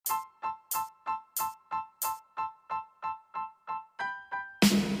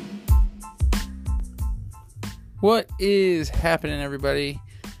What is happening, everybody?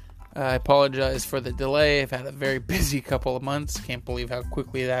 I apologize for the delay. I've had a very busy couple of months. Can't believe how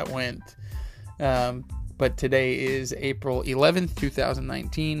quickly that went. But today is April 11th,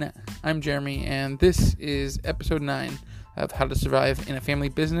 2019. I'm Jeremy, and this is episode 9 of How to Survive in a Family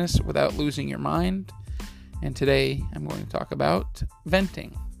Business Without Losing Your Mind. And today I'm going to talk about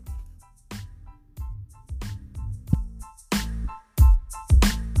venting.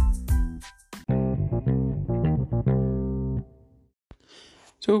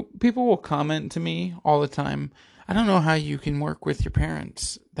 So people will comment to me all the time, I don't know how you can work with your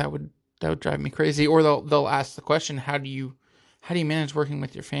parents. That would drive me crazy. Or they'll ask the question, how do you manage working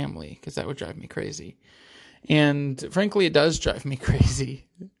with your family? Because that would drive me crazy. And frankly, it does drive me crazy.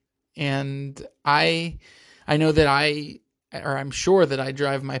 And I know that I'm sure that I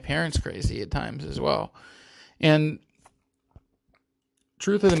drive my parents crazy at times as well. And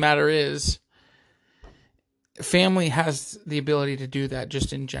truth of the matter is, family has the ability to do that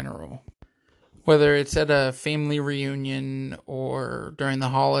just in general. Whether it's at a family reunion or during the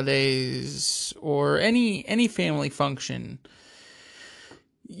holidays or any family function,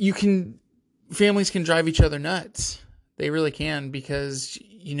 families can drive each other nuts. They really can, because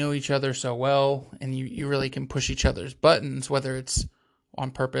you know each other so well, and you really can push each other's buttons, whether it's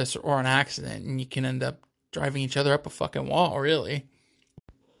on purpose or on accident, and you can end up driving each other up a fucking wall, really.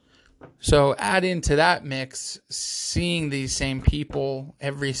 So add into that mix seeing these same people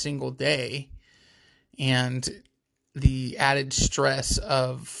every single day and the added stress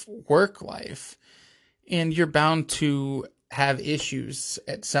of work life, and you're bound to have issues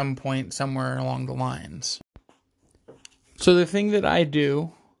at some point somewhere along the lines. So the thing that I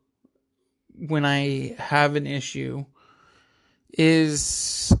do when I have an issue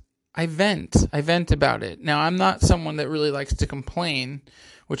is I vent about it. Now, I'm not someone that really likes to complain,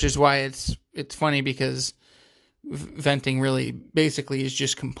 which is why it's funny, because venting really basically is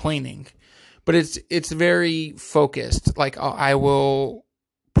just complaining. But it's very focused. Like, I will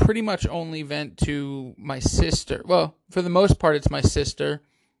pretty much only vent to my sister. Well, for the most part, it's my sister.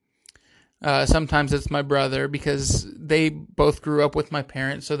 Sometimes it's my brother, because they both grew up with my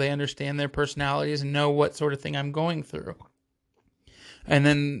parents, so they understand their personalities and know what sort of thing I'm going through. And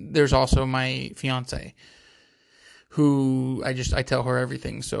then there's also my fiance, who I tell her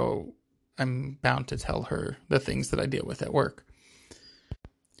everything, so I'm bound to tell her the things that I deal with at work.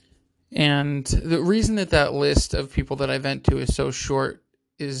 And the reason that list of people that I vent to is so short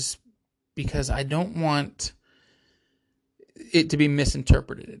is because I don't want it to be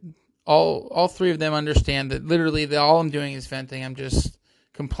misinterpreted. All three of them understand that literally all I'm doing is venting. I'm just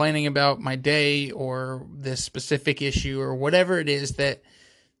complaining about my day or this specific issue or whatever it is that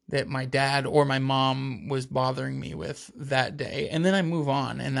my dad or my mom was bothering me with that day. And then I move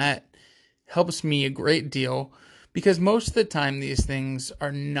on, and that helps me a great deal, because most of the time these things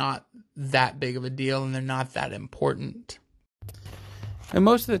are not that big of a deal and they're not that important. And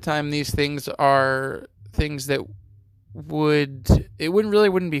most of the time these things are things that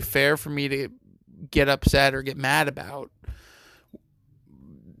wouldn't be fair for me to get upset or get mad about.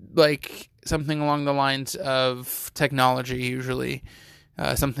 Like something along the lines of technology, usually.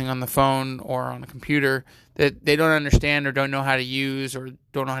 Something on the phone or on a computer that they don't understand or don't know how to use or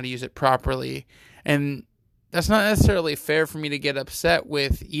don't know how to use it properly. And that's not necessarily fair for me to get upset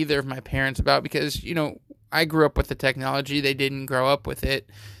with either of my parents about, because, I grew up with the technology. They didn't grow up with it.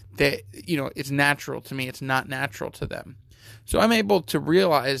 That, it's natural to me. It's not natural to them. So I'm able to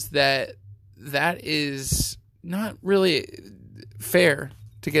realize that is not really fair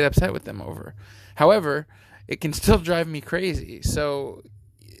to get upset with them over. However, it can still drive me crazy. So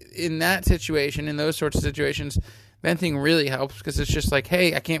in that situation, in those sorts of situations, venting really helps, because it's just like,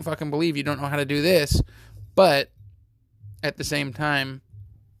 hey, I can't fucking believe you don't know how to do this. But at the same time,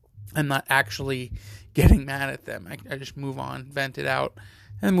 I'm not actually getting mad at them. I just move on, vent it out,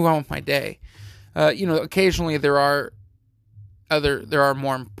 and move on with my day. Occasionally there are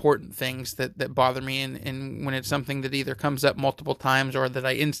more important things that bother me, and when it's something that either comes up multiple times or that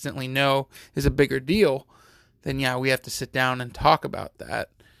I instantly know is a bigger deal, then yeah, we have to sit down and talk about that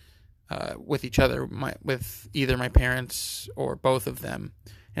with each other, with either my parents or both of them,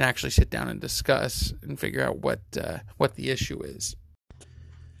 and actually sit down and discuss and figure out what the issue is.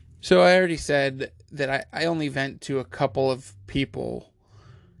 So I already said that I only vent to a couple of people,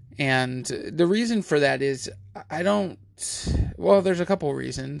 and the reason for that is there's a couple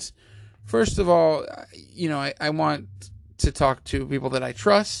reasons. First of all, I want to talk to people that I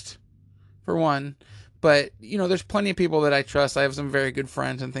trust, for one. But, there's plenty of people that I trust. I have some very good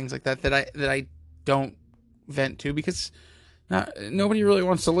friends and things like that I don't vent to, because nobody really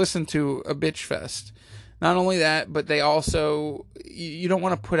wants to listen to a bitch fest. Not only that, but they also, you don't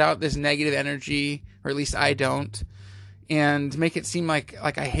want to put out this negative energy, or at least I don't, and make it seem like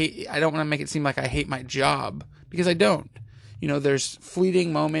I don't want to make it seem like I hate my job, because I don't. There's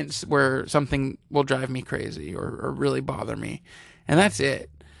fleeting moments where something will drive me crazy or really bother me, and that's it.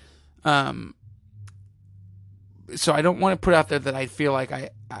 So I don't want to put out there that I feel like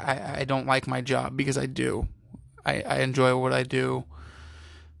I don't like my job, because I do. I enjoy what I do.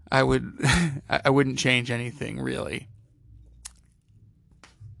 I wouldn't change anything, really.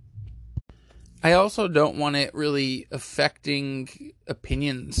 I also don't want it really affecting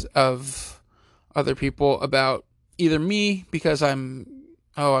opinions of other people about either me, because Jeremy's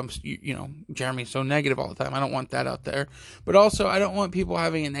so negative all the time. I don't want that out there. But also, I don't want people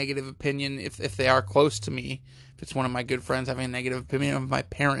having a negative opinion if they are close to me. If it's one of my good friends having a negative opinion of my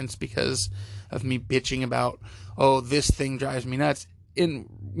parents because of me bitching about, this thing drives me nuts. And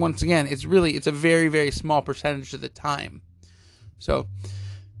once again, it's a very, very small percentage of the time. So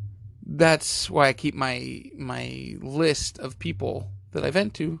that's why I keep my list of people that I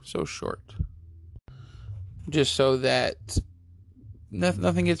vent to so short. Just so that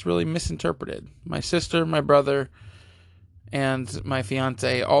nothing gets really misinterpreted. My sister, my brother, and my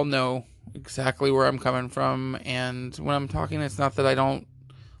fiance all know exactly where I'm coming from. And when I'm talking, it's not that I don't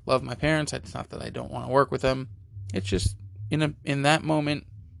love my parents. It's not that I don't want to work with them. It's just in that moment,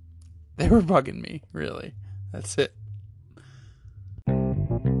 they were bugging me, really. That's it.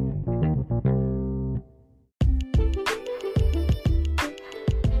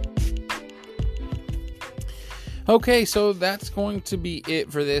 Okay, so that's going to be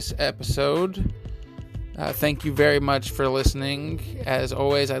it for this episode. Thank you very much for listening. As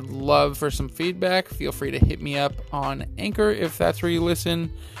always, I'd love for some feedback. Feel free to hit me up on Anchor if that's where you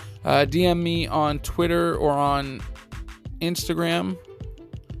listen. DM me on Twitter or on Instagram.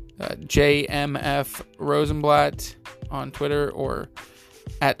 JMF Rosenblatt on Twitter, or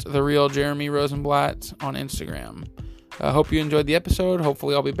at The Real Jeremy Rosenblatt on Instagram. I hope you enjoyed the episode.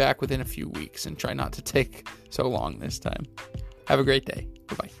 Hopefully I'll be back within a few weeks and try not to take so long this time. Have a great day.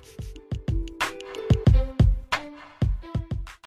 Bye-bye.